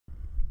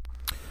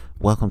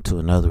Welcome to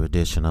another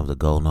edition of the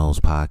Go Nose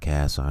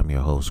Podcast. I'm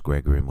your host,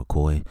 Gregory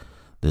McCoy.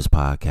 This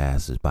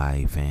podcast is by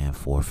a fan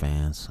for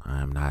fans.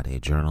 I am not a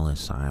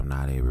journalist. I am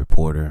not a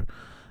reporter.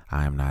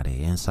 I am not an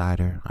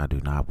insider. I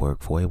do not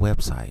work for a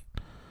website.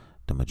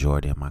 The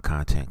majority of my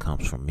content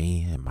comes from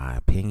me and my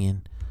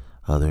opinion.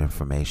 Other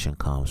information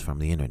comes from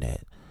the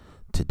internet.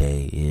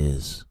 Today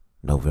is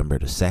November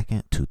the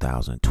 2nd,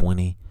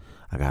 2020.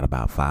 I got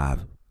about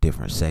 5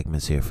 different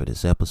segments here for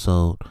this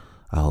episode.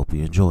 I hope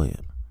you enjoy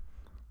it.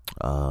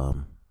 I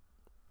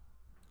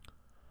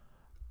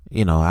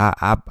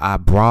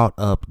brought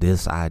up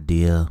this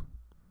idea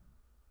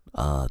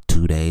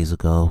 2 days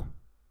ago.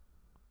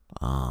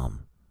 And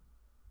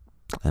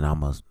I'm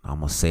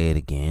gonna say it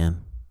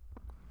again.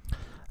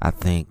 I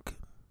think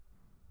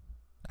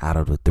out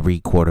of the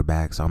 3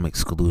 quarterbacks, I'm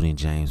excluding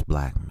James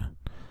Blackman.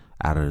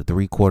 Out of the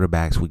 3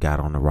 quarterbacks we got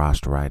on the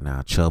roster right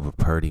now, Chuba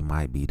Purdy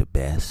might be the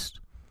best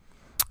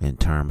in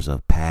terms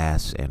of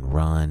pass and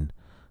run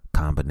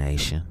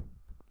combination.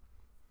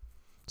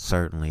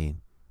 Certainly,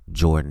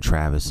 Jordan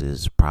Travis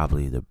is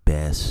probably the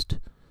best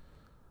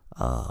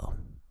runner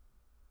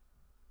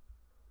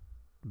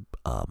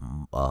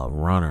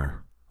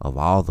of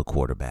all the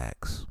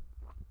quarterbacks.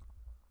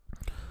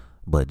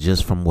 But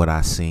just from what I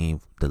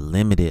seen, the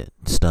limited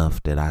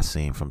stuff that I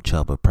seen from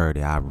Chuba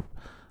Purdy,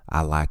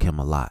 I like him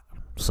a lot.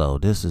 So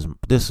this is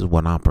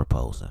what I'm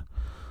proposing.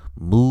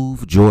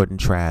 Move Jordan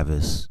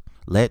Travis,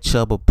 let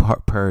Chuba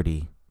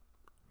Purdy,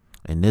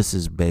 and this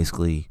is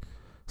basically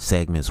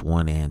segments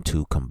 1 and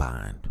 2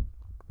 combined.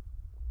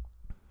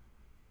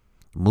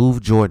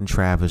 Move Jordan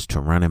Travis to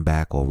running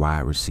back or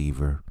wide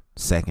receiver.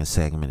 Second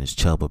segment is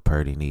Chuba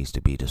Purdy needs to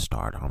be the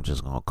starter. I'm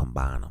just gonna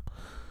combine them,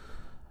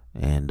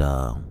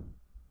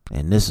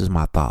 and this is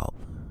my thought.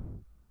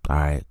 All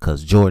right,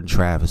 because Jordan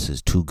Travis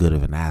is too good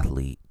of an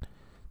athlete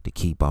to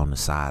keep on the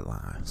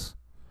sidelines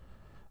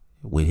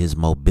with his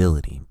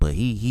mobility, but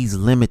he's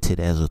limited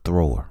as a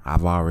thrower.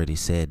 I've already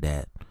said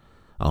that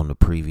on the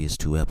previous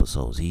 2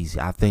 episodes.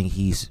 I think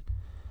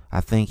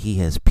he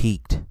has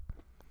peaked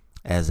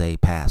as a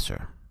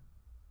passer.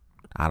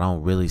 I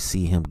don't really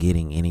see him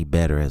getting any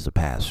better as a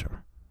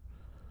passer.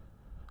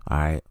 All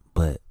right,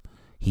 but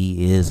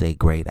he is a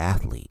great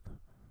athlete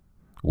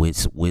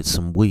with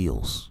some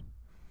wheels.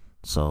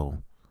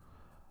 So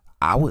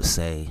I would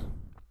say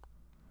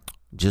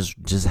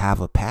just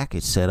have a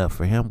package set up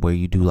for him where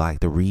you do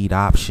like the read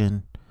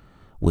option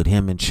with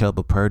him and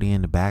Chuba Purdy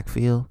in the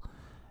backfield.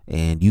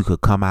 And you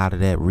could come out of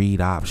that read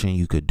option.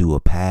 You could do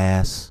a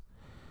pass.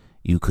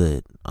 You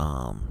could,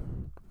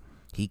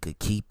 he could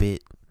keep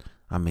it.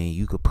 I mean,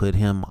 you could put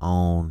him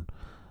on,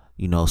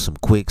 some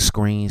quick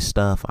screen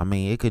stuff. I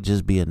mean, it could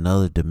just be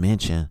another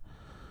dimension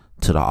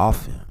to the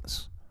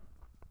offense.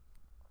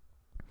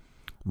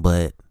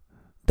 But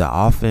the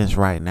offense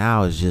right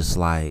now is just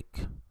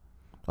like,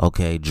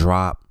 okay,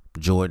 drop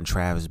Jordan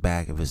Travis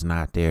back. If it's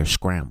not there,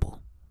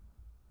 scramble.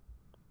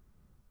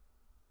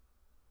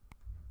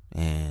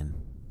 And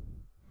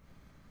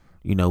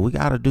we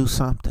got to do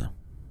something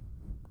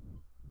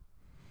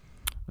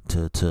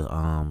to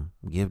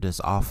give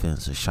this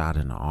offense a shot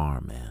in the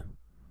arm, man.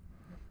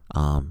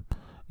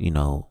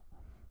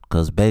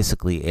 Because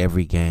basically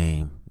every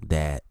game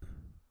that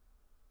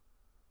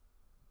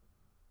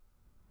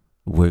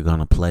we're going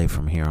to play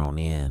from here on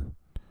in,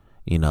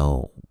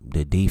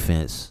 the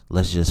defense,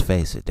 let's just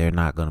face it, they're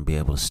not going to be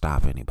able to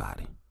stop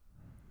anybody.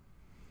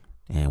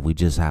 And we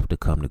just have to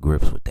come to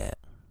grips with that.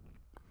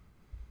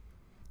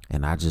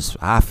 And I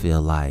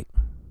feel like,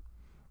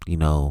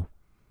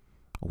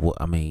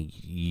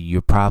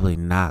 you're probably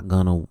not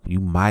you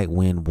might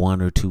win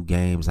 1 or 2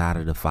 games out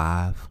of the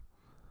 5.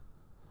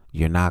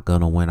 You're not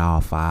going to win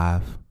all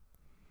 5.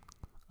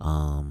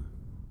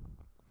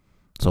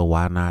 So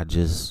why not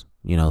just,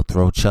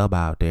 throw Chubb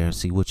out there and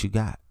see what you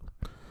got?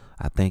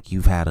 I think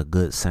you've had a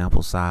good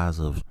sample size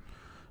of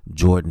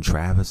Jordan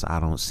Travis. I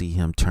don't see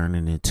him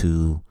turning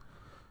into,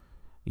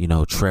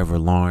 Trevor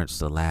Lawrence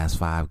the last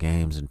 5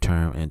 games in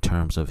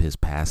terms of his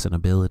passing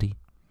ability.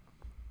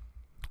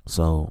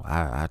 So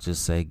I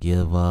just say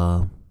give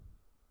Chuba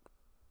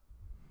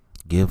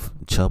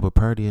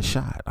Purdy a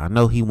shot. I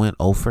know he went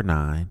 0 for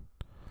 9,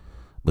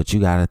 but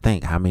you got to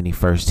think, how many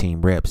first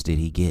team reps did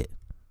he get?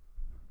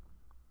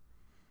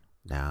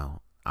 Now,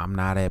 I'm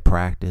not at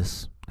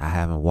practice. I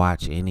haven't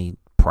watched any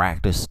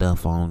practice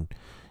stuff on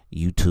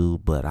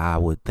YouTube, but I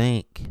would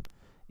think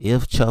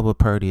if Chuba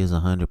Purdy is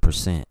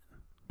 100%,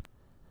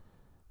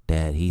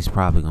 that he's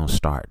probably going to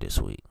start this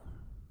week.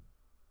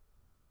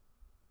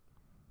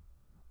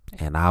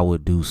 And I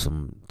would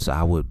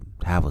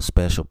have a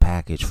special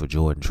package for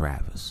Jordan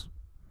Travis.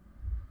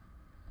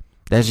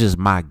 That's just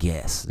my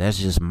guess. That's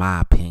just my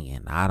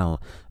opinion.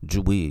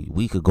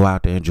 We could go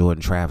out there and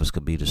Jordan Travis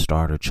could be the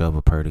starter.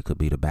 Chuba Purdy could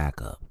be the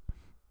backup.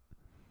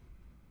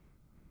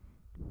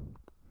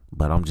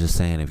 But I'm just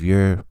saying,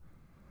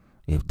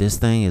 if this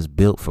thing is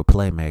built for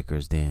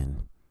playmakers,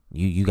 then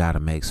you got to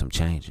make some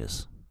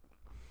changes.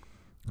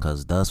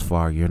 Because thus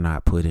far, you're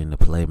not putting the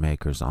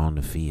playmakers on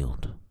the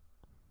field.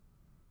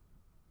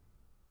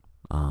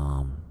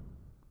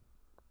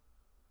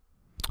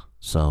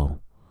 So,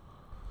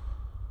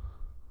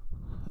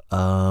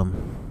 let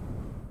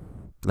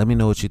me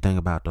know what you think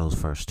about those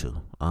first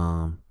two.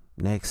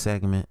 Next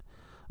segment,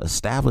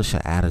 establish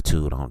an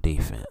attitude on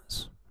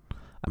defense.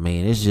 I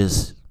mean, there's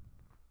just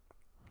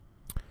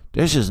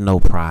no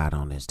pride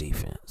on this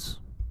defense.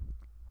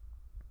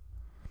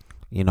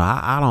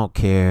 I don't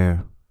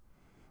care,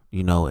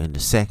 in the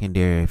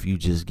secondary if you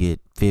just get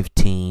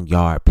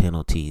 15-yard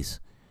penalties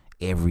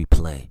every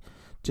play.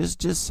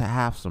 Just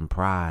have some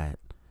pride.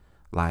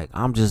 Like,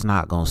 I'm just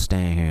not going to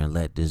stand here and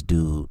let this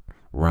dude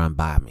run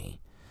by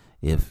me.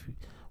 If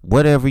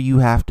whatever you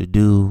have to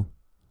do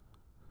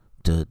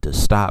to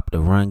stop the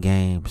run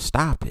game,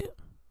 stop it.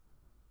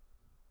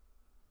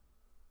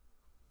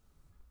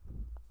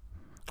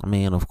 I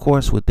mean, of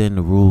course, within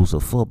the rules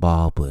of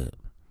football, but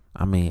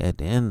I mean, at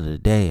the end of the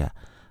day,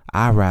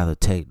 I'd rather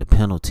take the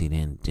penalty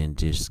than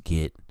just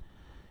get,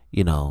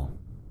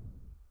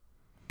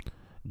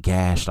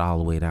 gashed all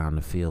the way down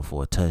the field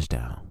for a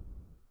touchdown.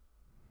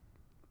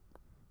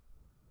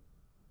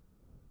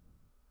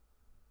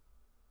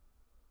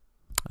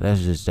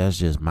 That's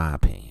just my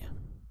opinion.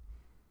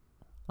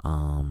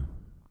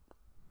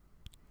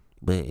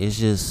 But it's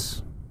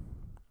just,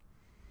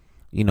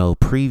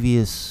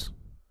 previous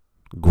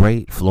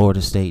great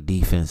Florida State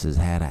defenses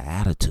had an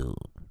attitude.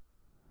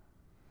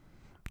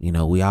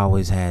 We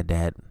always had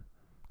that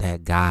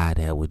guy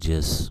that would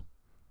just,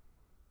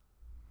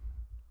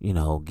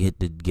 get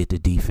the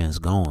defense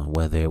going.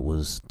 Whether it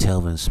was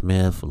Telvin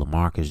Smith,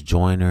 LaMarcus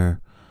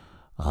Joyner,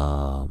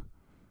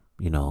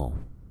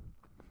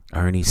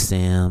 Ernie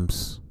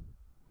Sims,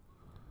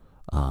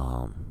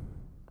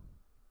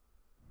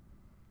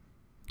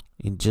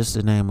 and just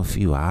to name a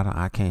few.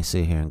 I can't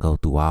sit here and go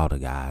through all the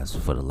guys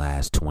for the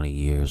last 20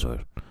 years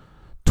or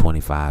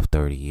 25,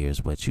 30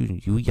 years, but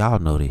y'all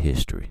know the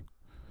history.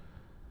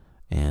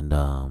 And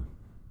I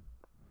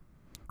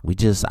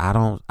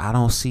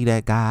don't see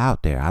that guy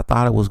out there. I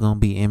thought it was going to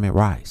be Emmett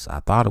Rice. I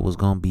thought it was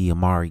going to be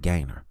Amari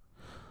Gaynor.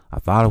 I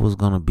thought it was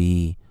going to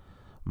be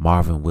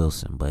Marvin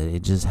Wilson, but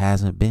it just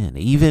hasn't been.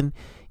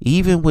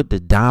 Even with the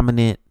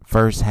dominant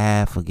first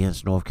half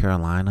against North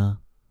Carolina,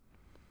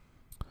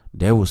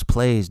 there was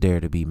plays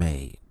there to be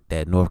made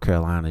that North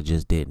Carolina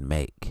just didn't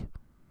make.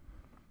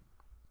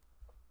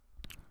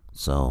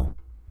 So,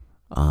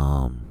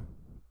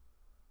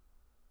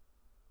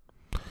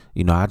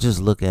 I just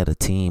look at a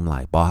team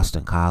like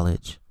Boston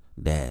College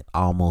that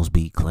almost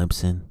beat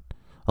Clemson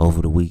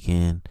over the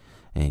weekend.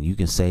 And you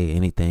can say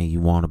anything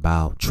you want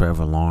about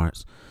Trevor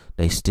Lawrence.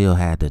 They still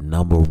had the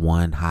number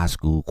one high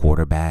school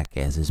quarterback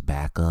as his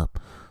backup.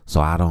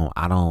 So I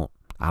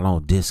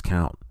don't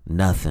discount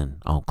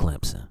nothing on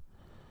Clemson.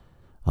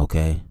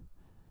 Okay?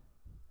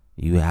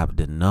 You have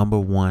the number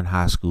one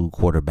high school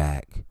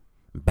quarterback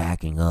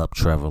backing up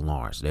Trevor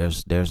Lawrence.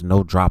 There's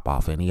no drop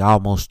off, and he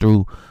almost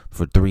threw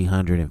for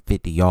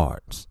 350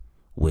 yards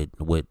with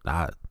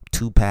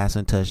 2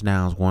 passing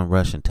touchdowns, 1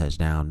 rushing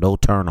touchdown, no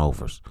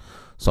turnovers.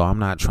 So I'm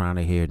not trying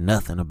to hear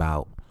nothing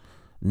about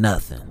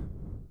nothing.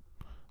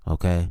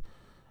 Okay?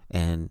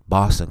 And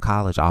Boston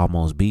College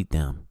almost beat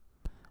them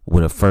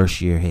with a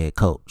first-year head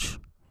coach.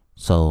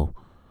 So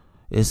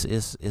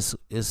it's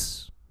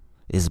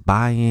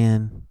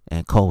buy-in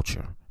and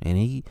culture.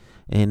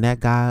 And that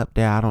guy up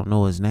there, I don't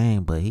know his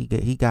name, but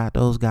he got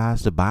those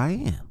guys to buy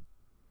in.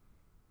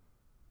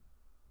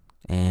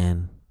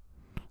 And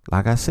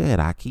like I said,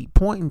 I keep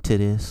pointing to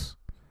this.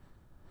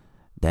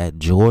 That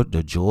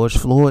the George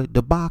Floyd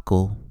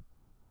debacle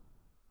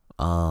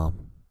a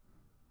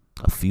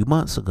few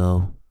months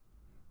ago,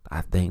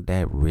 I think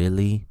that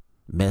really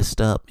messed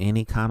up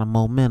any kind of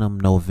momentum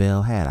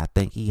Norvell had. I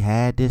think he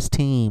had this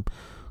team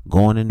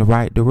going in the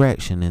right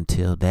direction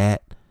until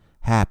that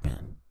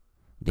happened.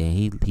 Then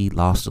he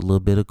lost a little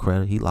bit of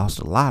credit. He lost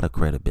a lot of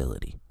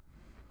credibility.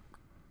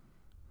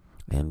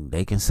 And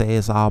they can say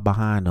it's all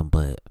behind them,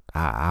 but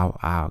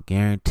I'll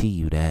guarantee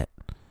you that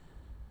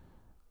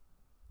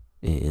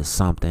it is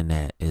something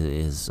that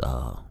is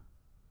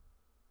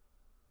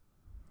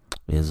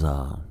it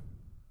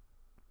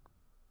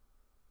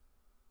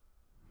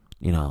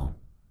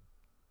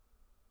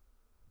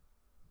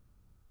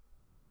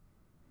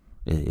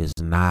is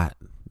not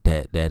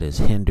that has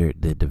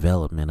hindered the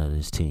development of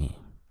this team.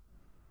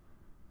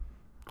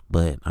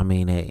 But I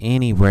mean, at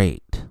any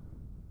rate,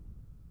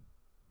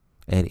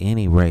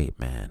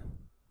 man,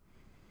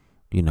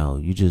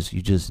 you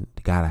just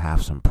gotta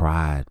have some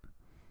pride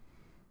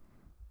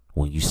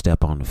when you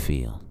step on the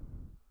field.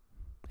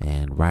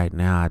 And right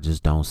now, I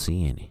just don't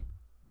see any.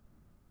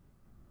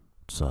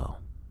 So,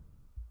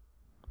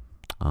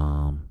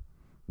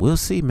 we'll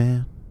see,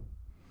 man.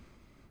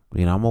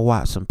 I'm gonna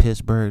watch some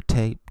Pittsburgh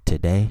tape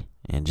today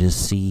and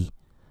just see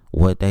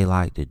what they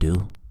like to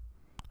do,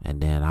 and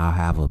then I'll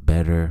have a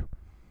better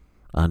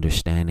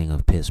understanding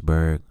of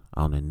Pittsburgh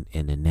in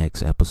the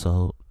next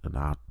episode, and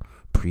I'll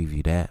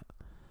preview that.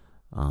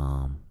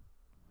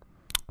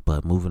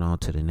 But moving on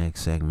to the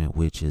next segment,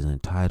 which is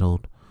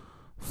entitled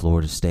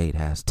Florida State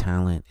Has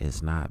Talent,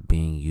 It's Not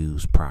Being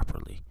Used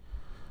Properly.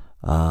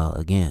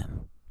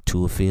 Again,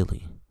 Tua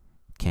Philly,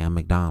 Cam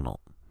McDonald,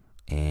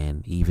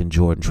 And even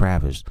Jordan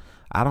Travis.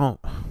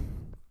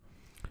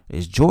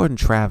 Is Jordan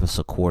Travis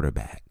a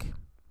quarterback?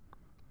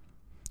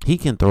 He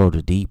can throw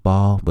the deep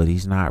ball, but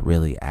he's not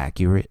really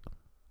accurate.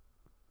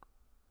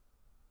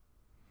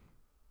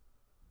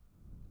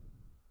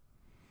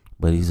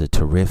 But he's a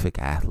terrific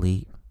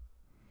athlete.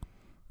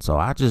 So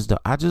I just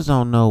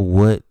don't know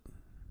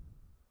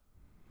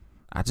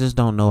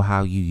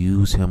how you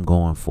use him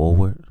going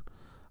forward.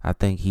 I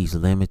think he's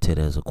limited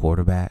as a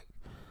quarterback.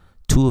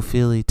 Tua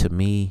Philly, to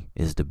me,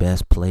 is the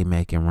best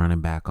playmaking running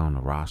back on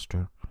the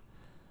roster.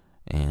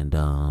 And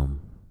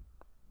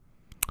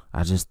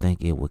I just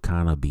think it would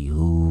kind of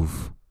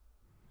behoove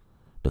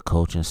the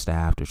coaching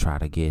staff to try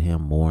to get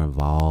him more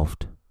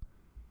involved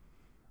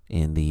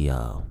in the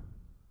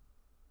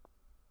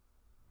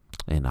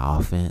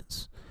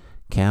offense.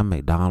 Cam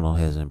McDonald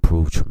has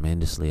improved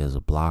tremendously as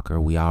a blocker.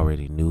 We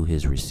already knew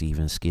his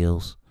receiving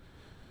skills.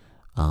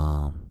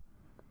 So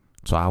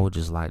I would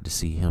just like to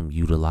see him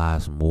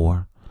utilized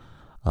more.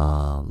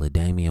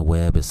 LaDamian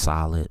Webb is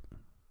solid.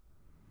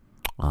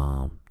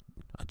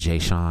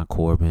 Ja'Shawn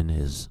Corbin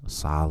is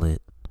solid.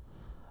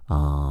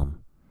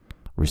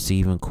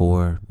 Receiving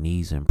core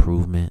needs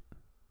improvement.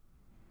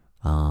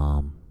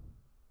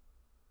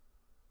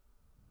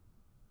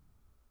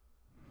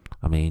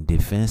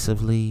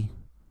 Defensively,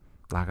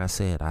 like I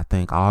said, I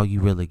think all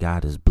you really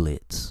got is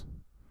blitz.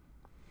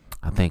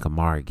 I think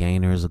Amari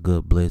Gaynor is a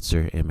good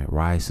blitzer. Emmett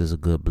Rice is a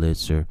good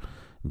blitzer.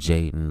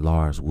 Jaden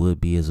Lars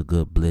Woodby is a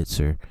good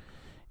blitzer.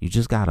 You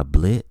just got to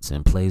blitz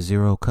and play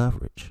zero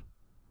coverage.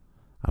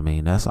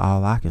 That's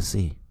all I can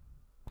see.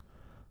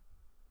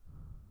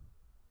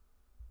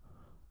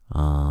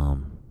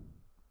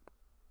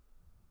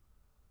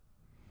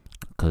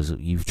 Because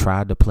you've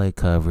tried to play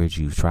coverage.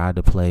 You've tried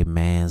to play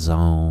man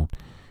zone.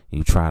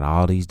 You tried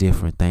all these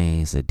different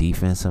things. The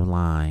defensive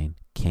line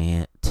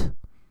can't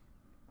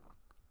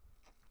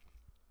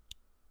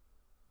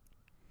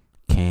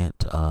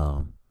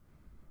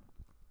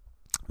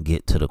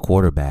get to the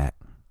quarterback.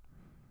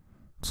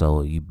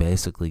 So you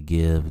basically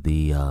give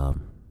the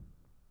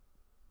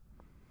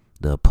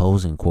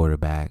opposing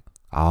quarterback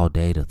all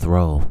day to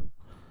throw.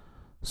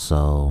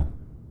 So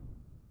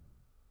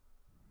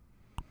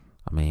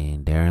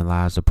therein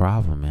lies the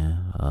problem,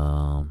 man.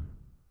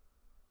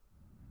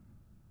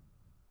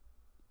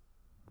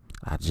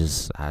 I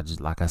just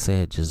like I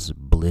said, just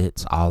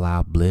blitz, all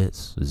out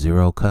blitz,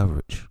 zero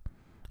coverage,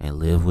 and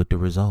live with the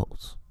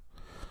results.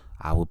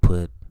 I would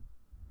put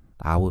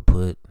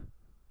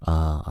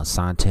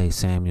Asante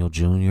Samuel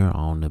Jr.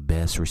 on the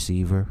best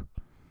receiver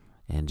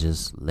and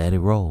just let it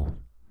roll.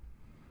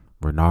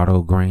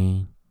 Renardo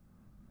Green,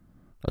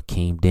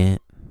 Akeem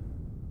Dent,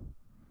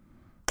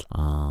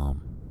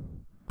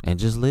 and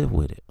just live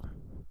with it.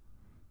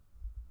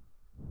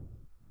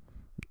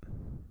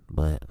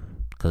 But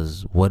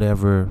because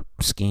whatever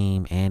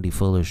scheme Andy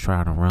Fuller's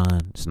trying to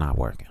run, it's not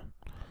working.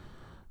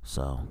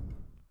 So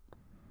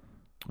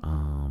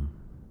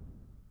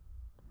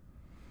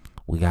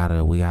we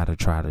gotta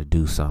try to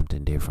do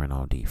something different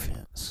on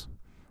defense.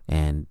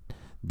 And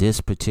this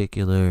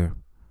particular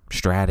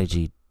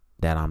strategy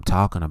that I'm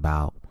talking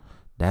about,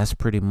 that's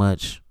pretty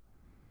much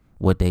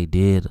what they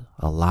did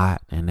a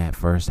lot in that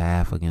first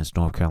half against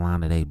North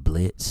Carolina. They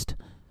blitzed.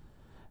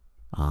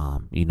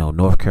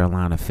 North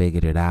Carolina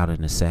figured it out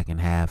in the second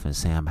half, and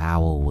Sam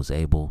Howell was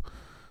able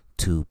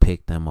to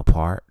pick them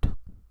apart.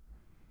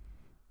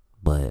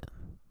 But,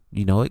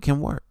 it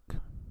can work.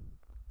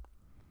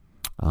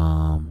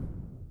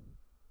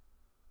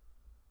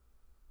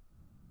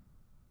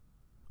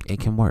 It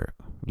can work.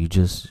 You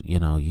just, you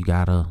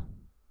gotta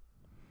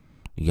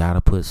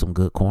put some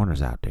good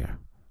corners out there.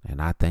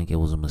 And I think it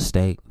was a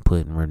mistake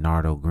putting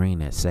Renardo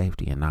Green at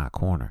safety and not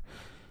corner.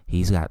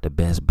 He's got the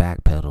best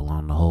back pedal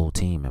on the whole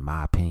team, in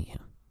my opinion.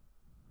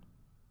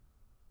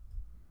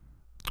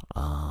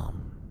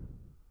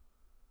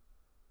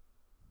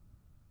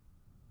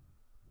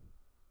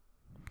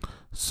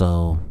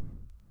 So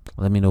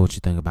let me know what you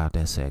think about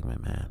that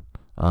segment,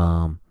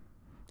 man.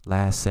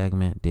 Last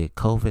segment, did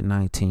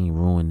COVID-19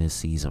 ruin this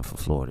season for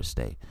Florida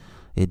State?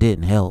 It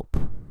didn't help.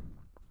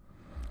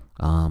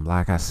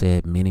 Like I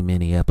said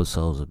many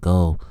episodes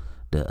ago,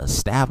 the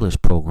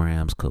established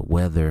programs could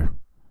weather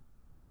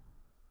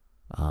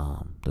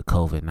the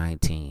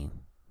COVID-19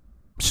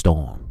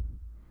 storm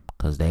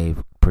because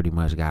they've pretty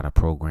much got a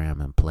program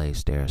in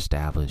place. They're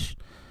established,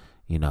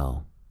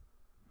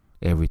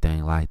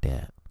 everything like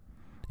that.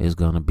 It's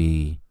going to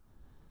be,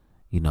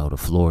 the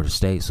Florida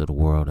States of the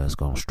world that's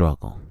going to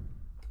struggle.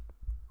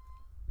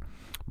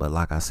 But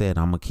like I said,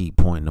 I'm going to keep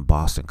pointing to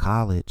Boston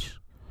College.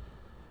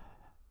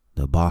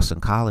 The Boston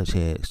College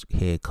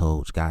head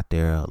coach got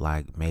there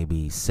like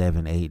maybe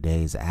 7-8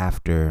 days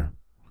after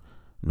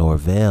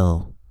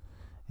Norvell,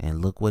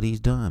 and look what he's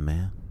done,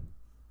 man.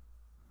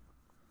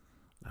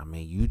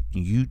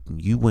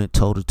 You went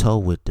toe to toe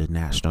with the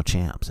national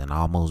champs and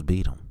almost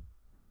beat them.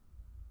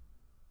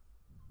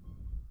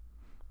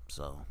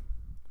 So,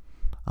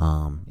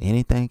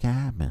 anything can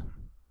happen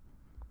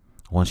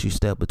once you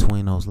step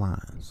between those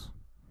lines.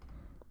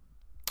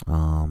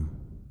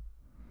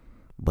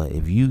 But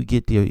if you as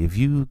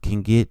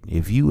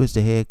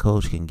the head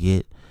coach can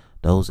get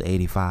those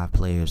 85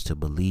 players to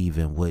believe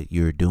in what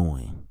you're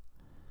doing,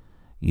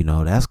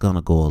 that's going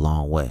to go a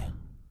long way.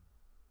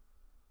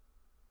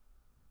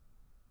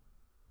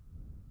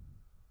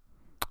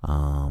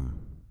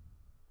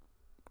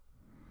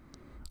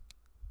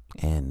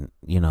 And,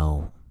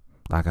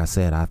 like I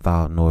said, I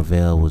thought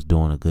Norvell was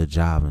doing a good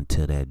job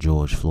until that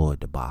George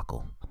Floyd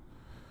debacle.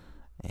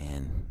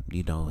 And,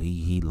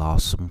 he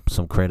lost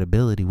some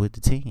credibility with the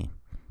team.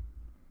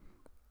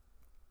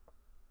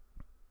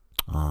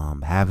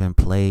 Having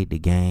played the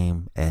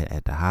game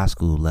at the high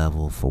school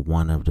level for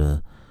one of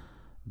the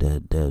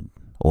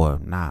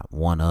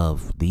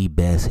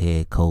best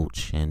head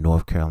coach in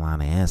North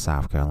Carolina and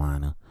South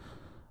Carolina,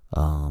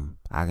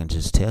 I can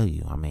just tell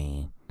you,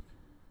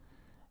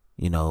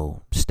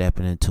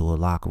 stepping into a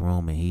locker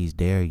room and he's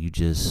there,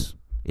 it's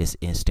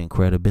instant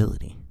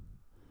credibility.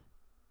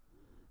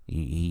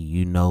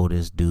 You know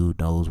this dude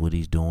knows what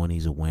he's doing.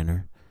 He's a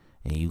winner,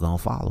 and you gonna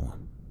follow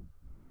him.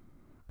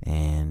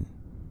 And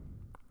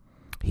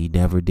he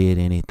never did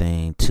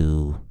anything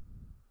to,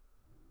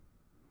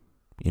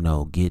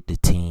 get the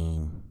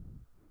team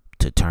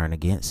to turn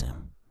against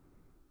him.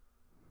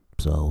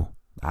 So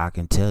I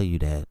can tell you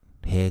that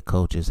head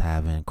coaches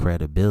having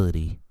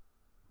credibility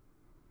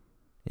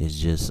is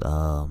just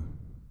a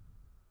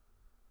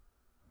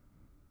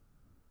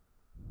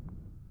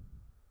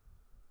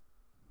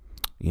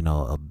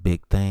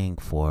big thing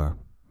for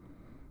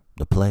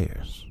the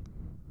players.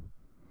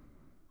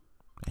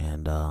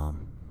 And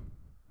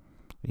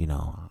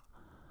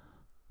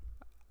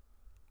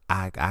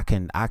I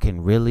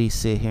can really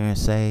sit here and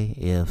say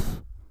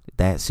if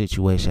that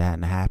situation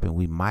hadn't happened,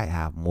 we might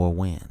have more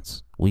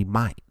wins. We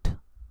might.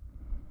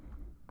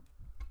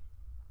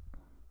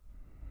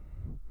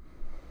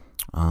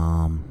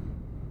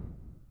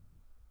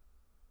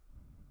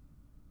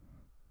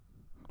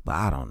 But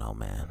I don't know,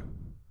 man.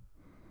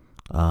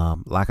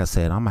 Like I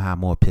said, I'm gonna have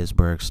more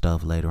Pittsburgh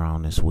stuff later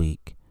on this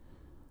week.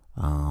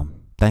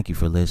 Thank you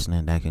for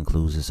listening. That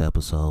concludes this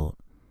episode.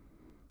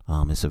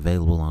 It's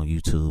available on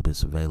YouTube.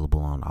 It's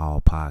available on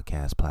all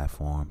podcast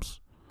platforms.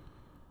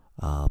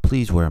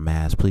 Please wear a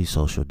mask. Please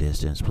social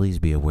distance. Please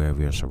be aware of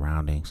your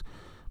surroundings.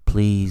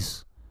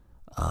 Please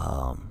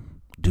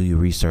do your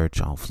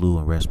research on flu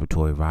and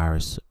respiratory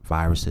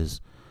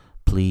viruses.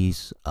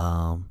 Please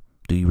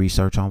do your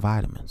research on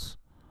vitamins.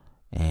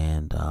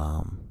 And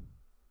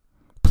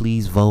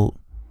please vote.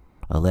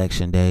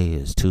 Election day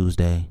is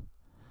Tuesday.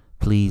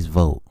 Please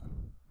vote.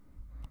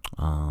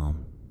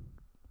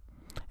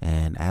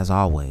 And as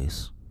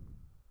always,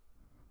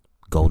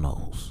 go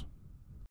Noles.